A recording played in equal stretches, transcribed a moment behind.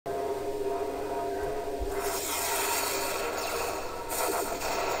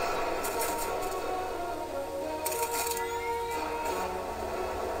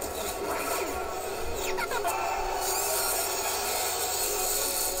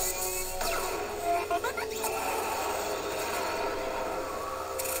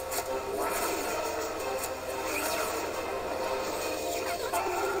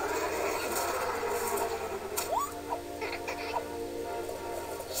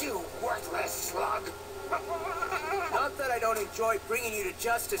you worthless slug! Not that I don't enjoy bringing you to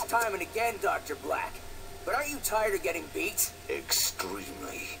justice time and again, Dr. Black. But aren't you tired of getting beat?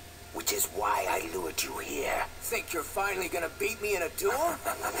 Extremely. Which is why I lured you here. Think you're finally gonna beat me in a duel?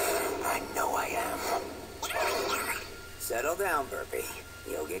 I know I am. Settle down, Burpee.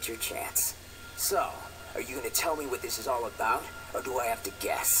 You'll get your chance. So, are you gonna tell me what this is all about? Or do I have to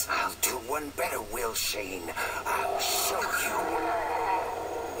guess? I'll do one better, Will Shane. I'll show you.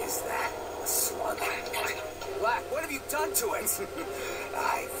 Is that a slug? Black, what have you done to it?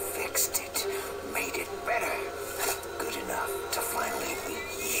 I fixed it. Made it better. Good enough to finally beat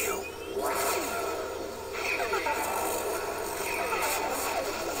you.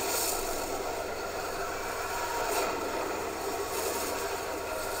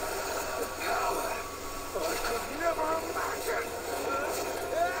 The power I could never imagine.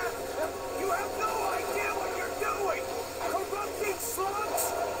 You have no idea what you're doing! Corrupting slugs!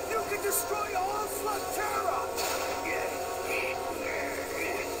 You can destroy all Slugterra!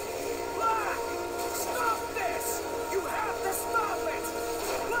 Black! Stop this! You have to stop it!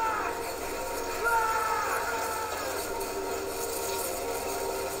 Black! Black!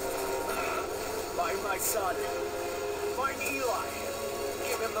 Find my son. Find Eli.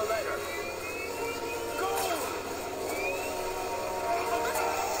 Give him the letter. Go!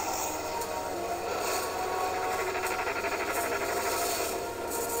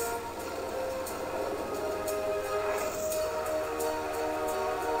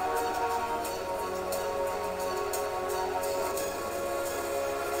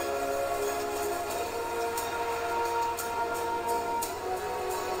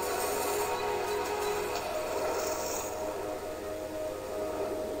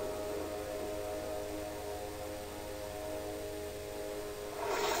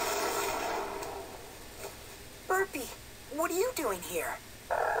 Burpee, what are you doing here?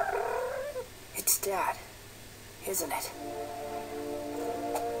 It's Dad, isn't it?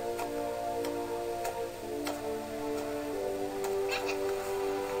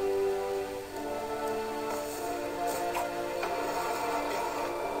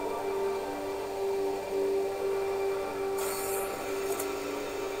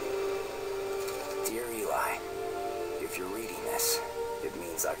 Dear Eli, if you're reading this, it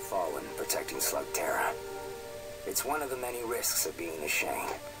means I've fallen protecting Slugterra. It's one of the many risks of being a Shane.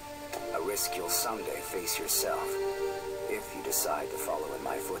 A risk you'll someday face yourself, if you decide to follow in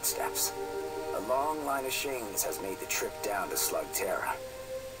my footsteps. A long line of Shanes has made the trip down to Slugterra.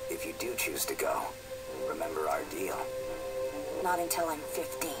 If you do choose to go, remember our deal. Not until I'm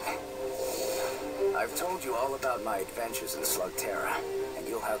 15. I've told you all about my adventures in Slugterra, and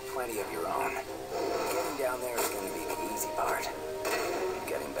you'll have plenty of your own. Getting down there is going to be the easy part.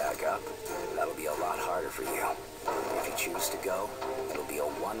 Getting back up, that'll be a lot harder for you. If you choose to go, it'll be a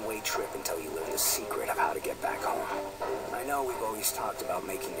one-way trip until you learn the secret of how to get back home. I know we've always talked about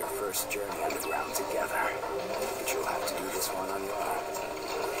making your first journey underground together, but you'll have to do this one on your own.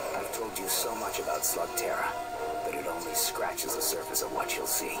 I've told you so much about Slugterra, but it only scratches the surface of what you'll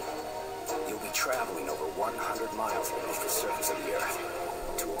see. You'll be traveling over 100 miles beneath the surface of the Earth,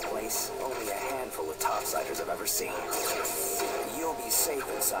 to a place only a handful of topsiders have ever seen. You'll be safe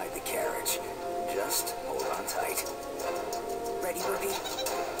inside the carriage. Just hold on tight. Ready, Burpee?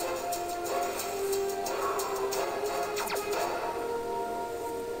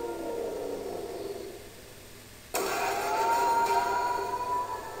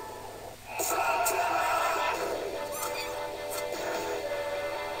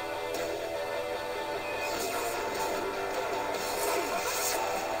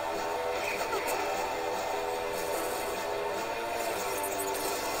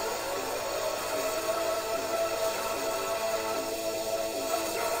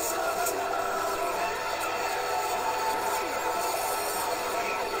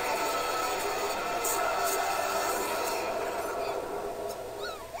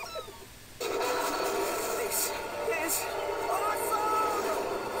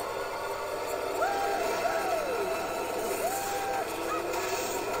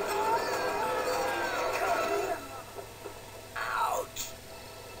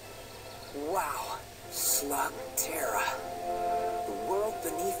 Wow, Slugterra. The world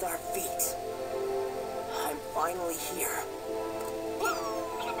beneath our feet. I'm finally here.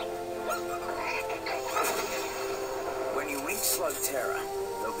 When you reach Slugterra,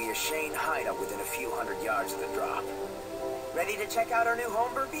 there'll be a Shane hideout within a few hundred yards of the drop. Ready to check out our new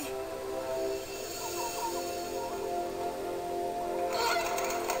home, Burpee?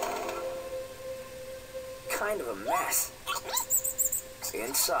 Kind of a mess.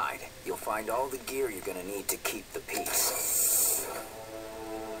 Inside, you'll find all the gear you're gonna need to keep the peace.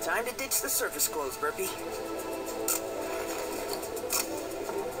 Time to ditch the surface clothes, Burpee.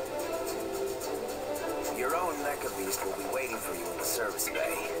 Your own mecha beast will be waiting for you in the service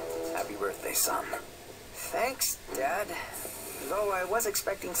bay. Happy birthday, son. Thanks, Dad. Though I was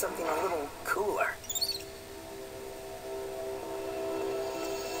expecting something a little cooler.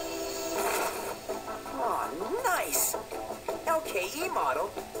 Oh, nice! LKE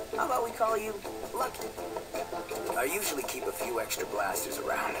model. How about we call you Lucky? I usually keep a few extra blasters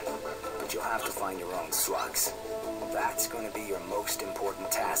around, but you'll have to find your own slugs. That's going to be your most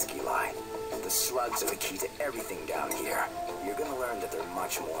important task, Eli. The slugs are the key to everything down here. You're going to learn that they're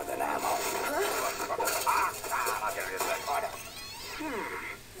much more than ammo.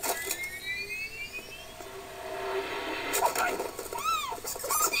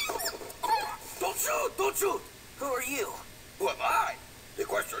 Don't shoot! Don't shoot! Who are you? Who am I? The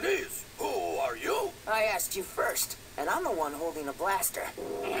question is, who are you? I asked you first, and I'm the one holding a blaster.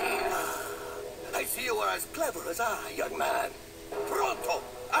 I see you are as clever as I, young man. Pronto,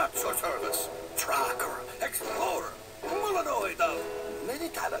 at your service. Tracker, explorer, humanoid of many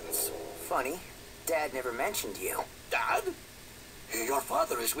talents. Funny, Dad never mentioned you. Dad? Your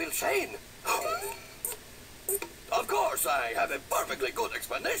father is Will Shane. Of course, I have a perfectly good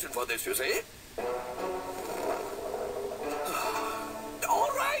explanation for this, you see.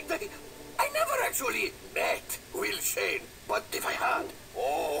 All right, I never actually met Will Shane, but if I had,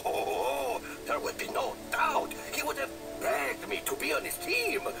 there would be no doubt he would have begged me to be on his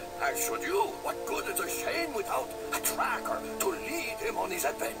team. As should you. What good is a Shane without a tracker to lead him on his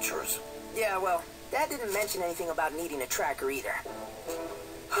adventures? Yeah, well, Dad didn't mention anything about needing a tracker either.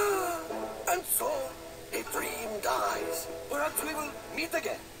 And so, a dream dies. Perhaps we will meet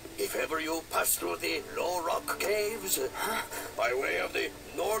again. If ever you pass through the Low Rock Caves, by way of the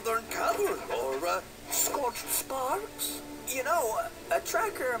Northern Cavern, or Scorched Sparks. You know, a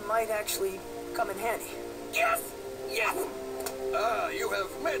tracker might actually come in handy. Yes! Yes! You have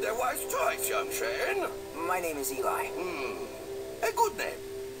made a wise choice, young Shane. My name is Eli. A good name.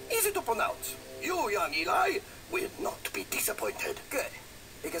 Easy to pronounce. You, young Eli, will not be disappointed. Good.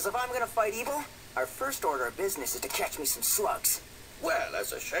 Because if I'm gonna fight evil, our first order of business is to catch me some slugs. Well,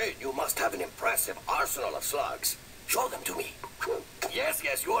 as a Shane, you must have an impressive arsenal of slugs. Show them to me. Yes,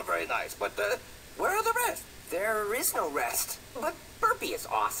 you are very nice, but where are the rest? There is no rest. But Burpee is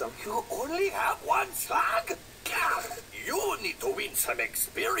awesome. You only have one slug? Gah! You need to win some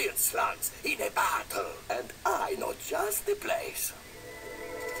experienced slugs in a battle, and I know just the place.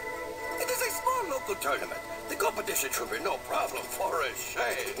 It is a small local tournament. The competition should be no problem for a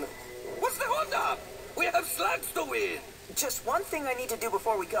Shane. What's the holdup? We have slugs to win. Just one thing I need to do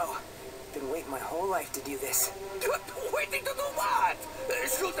before we go. Been waiting my whole life to do this. Waiting to do what?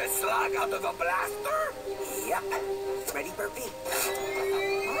 Shoot a slug out of a blaster? Yep. Ready, Burpee?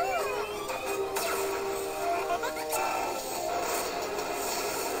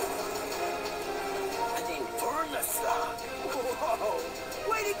 An infernal slug. Whoa!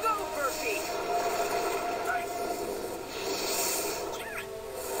 Way to go, Burpee!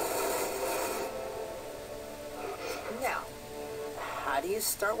 Now, how do you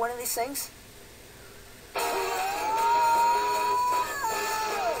start one of these things?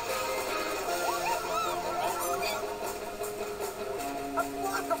 A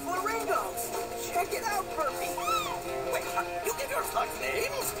flock of flamingos! Check it out, Burpee! Wait, you give your slugs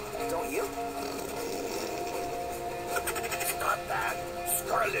names? Don't you? Stop that!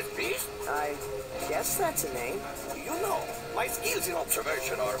 Scarlet Beast? I guess that's a name. You know, my skills in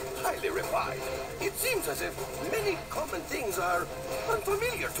observation are highly refined. It seems as if many common things are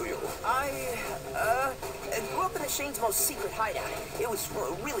unfamiliar to you. I grew up in the Shane's most secret hideout. It was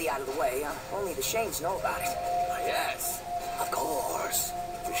really out of the way. Only the Shanes know about it. Yes, of course.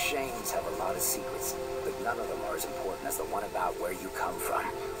 The Shanes have a lot of secrets, but none of them are as important as the one about where you come from.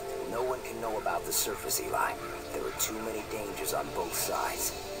 No one can know about the surface, Eli. There are too many dangers on both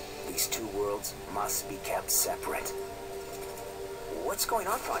sides. These two worlds must be kept separate. What's going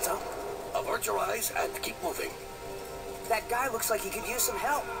on, Pronto? Avert your eyes and keep moving. That guy looks like he could use some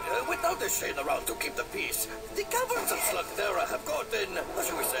help. Without a Shane around to keep the peace, the caverns of Slugterra have gotten, how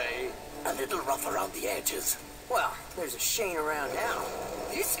shall we say, a little rough around the edges. Well, there's a Shane around now.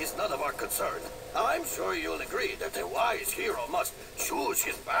 This is none of our concern. I'm sure you'll agree that a wise hero must choose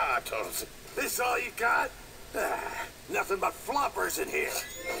his battles. This all you got? Nothing but floppers in here.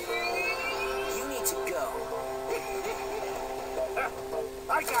 You need to go.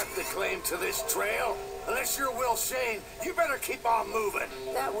 I got the claim to this trail. Unless you're Will Shane, you better keep on moving.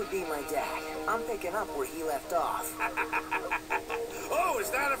 That would be my dad. I'm picking up where he left off. Oh, is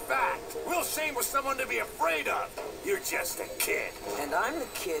that a fact? Will Shane was someone to be afraid of. You're just a kid. And I'm the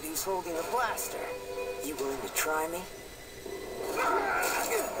kid who's holding the blaster. You willing to try me?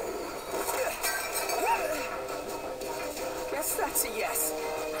 Guess that's a yes.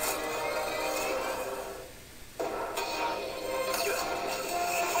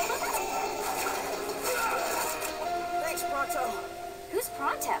 Thanks, Pronto. Who's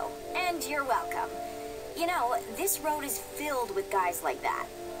Pronto? And you're welcome. You know, this road is filled with guys like that.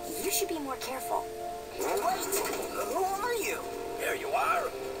 You should be more careful. Wait! Who are you? Here you are.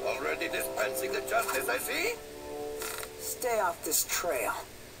 Already dispensing the justice, I see. Stay off this trail.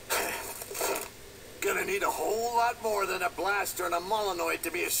 Gonna need a whole lot more than a blaster and a Molinoid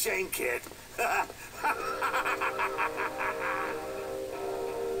to be a Shane kid. I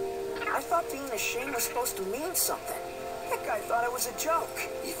thought being a Shane was supposed to mean something. That guy thought it was a joke.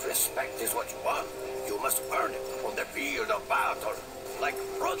 If respect is what you want, you must earn it on the field of battle. Like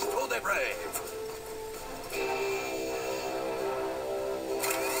front to the brave.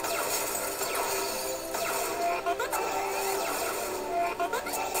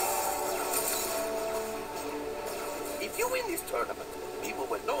 If you win this tournament, people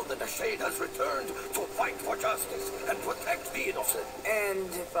will know that the Shade has returned to fight for justice and protect the innocent. And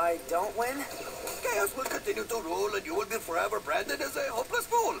if I don't win? Chaos will continue to rule and you will be forever branded as a hopeless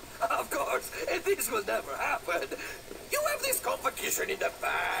fool. Of course, this will never happen. You have this competition in the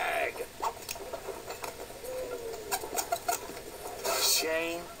bag.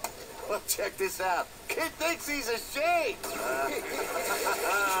 Shane? Well, check this out. Kid thinks he's a Shane.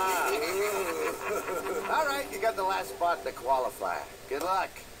 All right, you got the last spot in the qualifier. Good luck.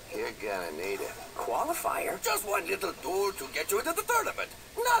 You're gonna need it. Qualifier? Just one little duel to get you into the tournament.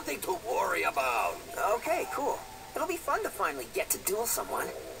 Nothing to worry about. Okay, cool. It'll be fun to finally get to duel someone.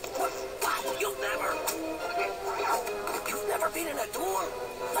 What? You've never been in a duel?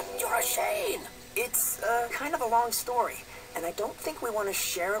 But you're a Shane. It's kind of a long story, and I don't think we want to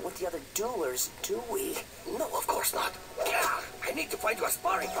share it with the other duelers, do we? No, of course not. Yeah, I need to find you a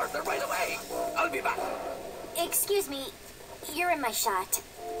sparring partner right away. I'll be back. Excuse me, you're in my shot.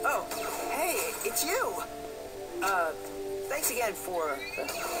 Oh, hey, it's you. Thanks again for,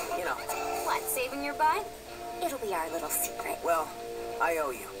 What, saving your butt? It'll be our little secret. well, I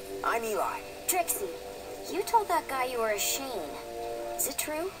owe you. I'm Eli. Trixie, you told that guy you were a Shane. Is it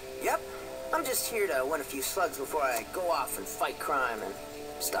true? Yep. I'm just here to win a few slugs before I go off and fight crime and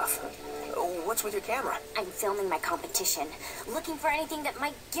stuff. What's with your camera? I'm filming my competition, looking for anything that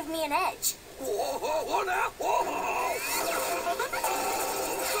might give me an edge. Whoa, whoa, whoa, now. Whoa.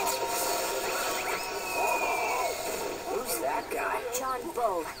 Who's that guy? John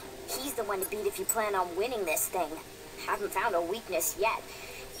Bull. He's the one to beat if you plan on winning this thing. Haven't found a weakness yet,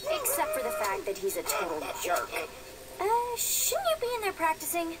 except for the fact that he's a total jerk. Shouldn't you be in there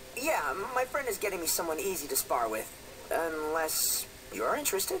practicing? Yeah, my friend is getting me someone easy to spar with. Unless you're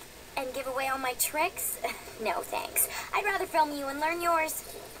interested. And give away all my tricks? No, thanks. I'd rather film you and learn yours.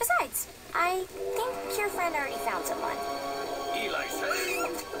 Besides, I think your friend already found someone. Eli Shane.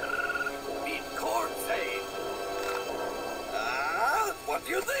 In court Shane. What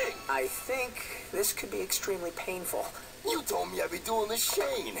do you think? I think this could be extremely painful. You told me I'd be doing the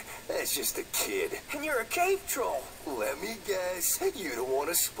Shane. That's just a kid. And you're a cave troll. Let me guess, you don't want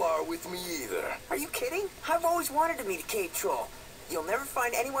to spar with me either. Are you kidding? I've always wanted to meet a cave troll. You'll never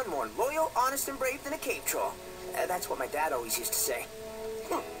find anyone more loyal, honest, and brave than a cave troll. That's what my dad always used to say.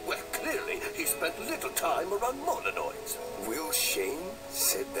 Well, clearly, he spent little time around Molinoids. Will Shane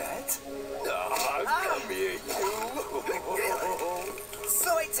said that? Come here, you.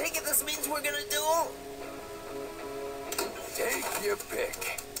 So I take it this means we're gonna duel? Take your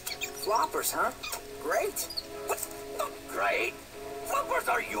pick. Floppers, huh? Great. What's not great? Floppers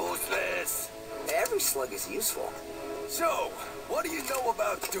are useless. Every slug is useful. So, what do you know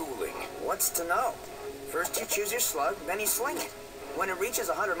about dueling? What's to know? First you choose your slug, then you sling it. When it reaches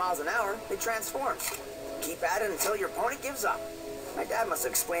 100 miles an hour, it transforms. Keep at it until your opponent gives up. My dad must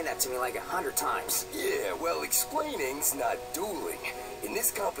have explained that to me like 100 times. Yeah, well, explaining's not dueling. In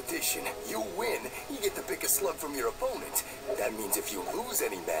this competition, you win, you get to pick a slug from your opponent. That means if you lose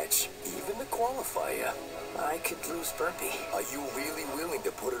any match, even the qualifier, I could lose Burpee. are you really willing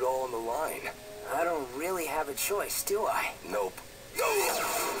to put it all on the line? I don't really have a choice, do I? Nope.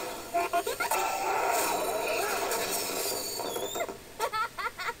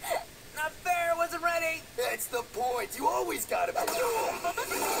 Not fair, wasn't ready. That's the point. You always gotta be.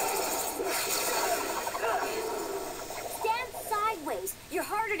 Stand sideways. You're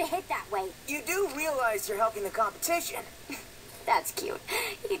harder to hit that way. You do realize you're helping the competition. That's cute.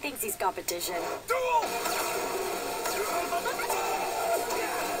 He thinks he's competition. Duel!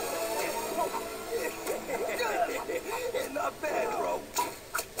 not bad, bro.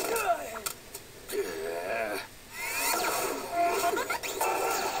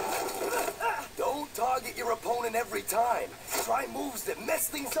 Don't target your opponent every time. Try moves that mess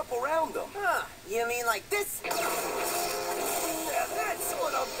things up around them. Huh, you mean like this? Yeah, that's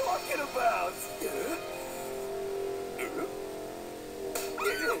what I'm talking about.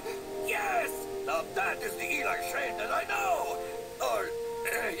 Yes! Now that is the Eli Shane that I know. Or,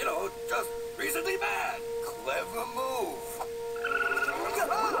 you know, just recently bad. Clever move.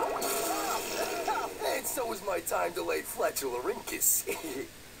 And so is my time delayed flatularincus.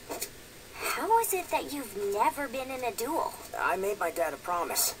 How is it that you've never been in a duel? I made my dad a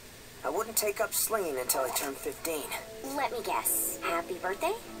promise. I wouldn't take up slinging until I turned 15. Let me guess. Happy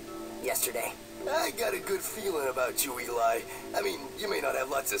birthday? Yesterday. I got a good feeling about you, Eli. I mean, you may not have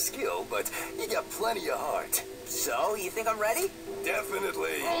lots of skill, but you got plenty of heart. So, you think I'm ready?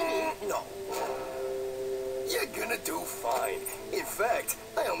 Definitely. No. You're gonna do fine. In fact,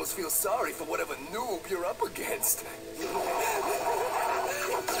 I almost feel sorry for whatever noob you're up against.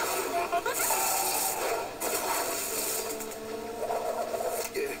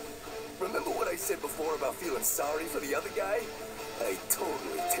 Remember what I said before about feeling sorry for the other guy? I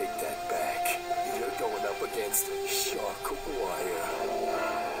totally take that back. You're going up against shark wire.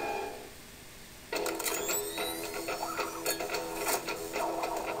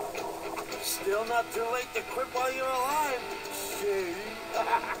 Still not too late to quit while you're alive. Shady.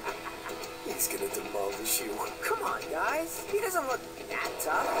 He's gonna demolish you. Come on, guys. He doesn't look that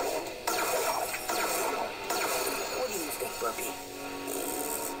tough. What do you think, Burpee?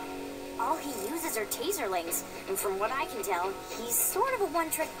 All he uses are taserlings, and from what I can tell, he's sort of a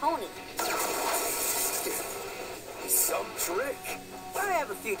one-trick pony. Some trick. I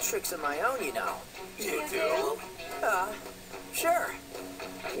have a few tricks of my own, you know. You do? Sure.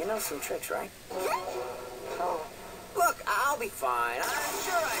 You know some tricks, right? Look, I'll be fine. I'm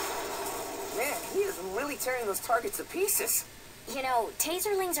sure Man, he is really tearing those targets to pieces. You know,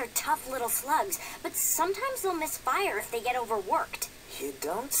 taserlings are tough little slugs, but sometimes they'll misfire if they get overworked. You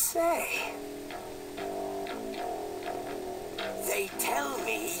don't say. They tell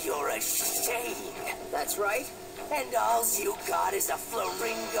me you're a Shane. That's right. And all you got is a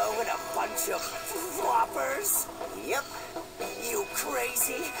flamingo and a bunch of floppers? Yep. You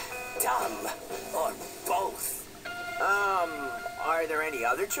crazy, dumb, or both? Are there any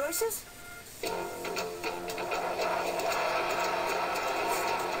other choices?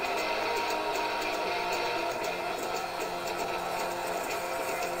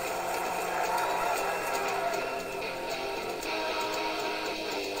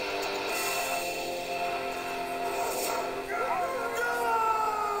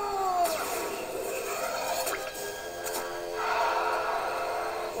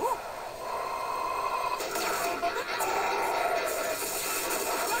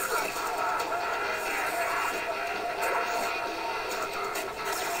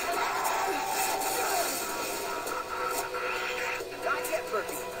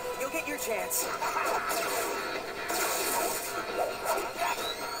 Chance.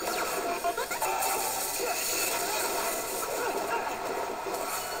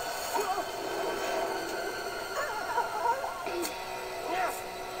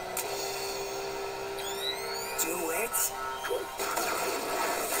 Do it.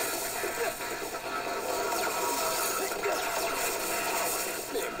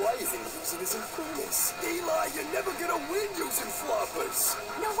 Man, why isn't he using his influence? Eli, you're never gonna win using floppers.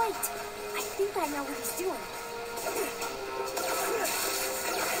 No, wait. I think I know what he's doing.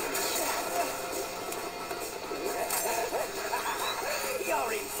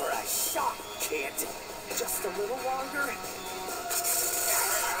 You're in for a shock, kid. Just a little longer.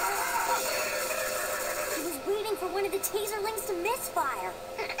 He was waiting for one of the taserlings to misfire.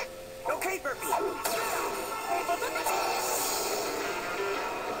 Okay, Burpee.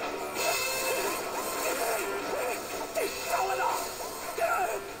 Throw it off!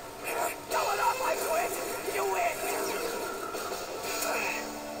 Throw it off, I quit! You win!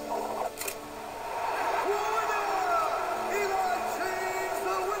 Eli Shane's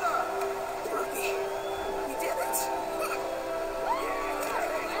the winner! Burpee, you did it.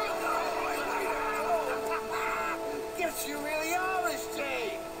 Guess you really are a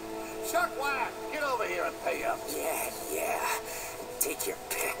Shane. Sharkwire, get over here and pay up. Yeah. Take your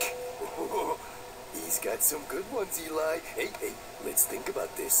pick. He's got some good ones, Eli. Hey, let's think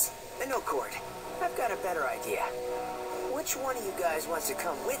about this. No, Cord. I've got a better idea. Which one of you guys wants to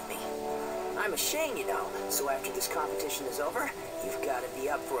come with me? I'm a Shane, you know, so after this competition is over, you've got to be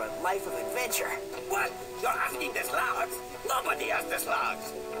up for a life of adventure. What? You're asking the slugs? Nobody has the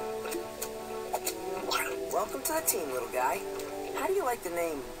slugs. Welcome to the team, little guy. How do you like the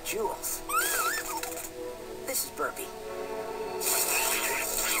name Jules? This is Burpee.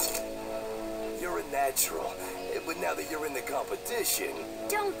 You're a natural. But now that you're in the competition...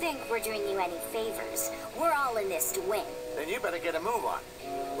 Don't think we're doing you any favors. We're all in this to win. Then you better get a move on.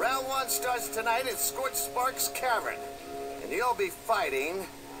 Round 1 starts tonight at Scorched Sparks Cavern. And you'll be fighting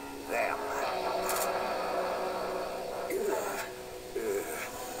them.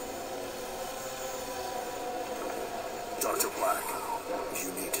 Dr. Black,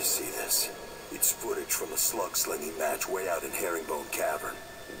 you need to see this. It's footage from a slug-slinging match way out in Herringbone Cavern.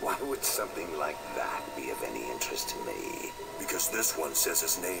 Why would something like that be of any interest to me? Because this one says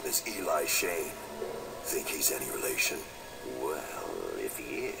his name is Eli Shane. Think he's any relation? Well, if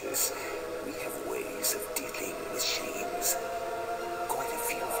he is, we have ways of dealing with Shanes. Quite a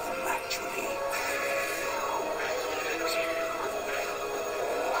few of them, actually.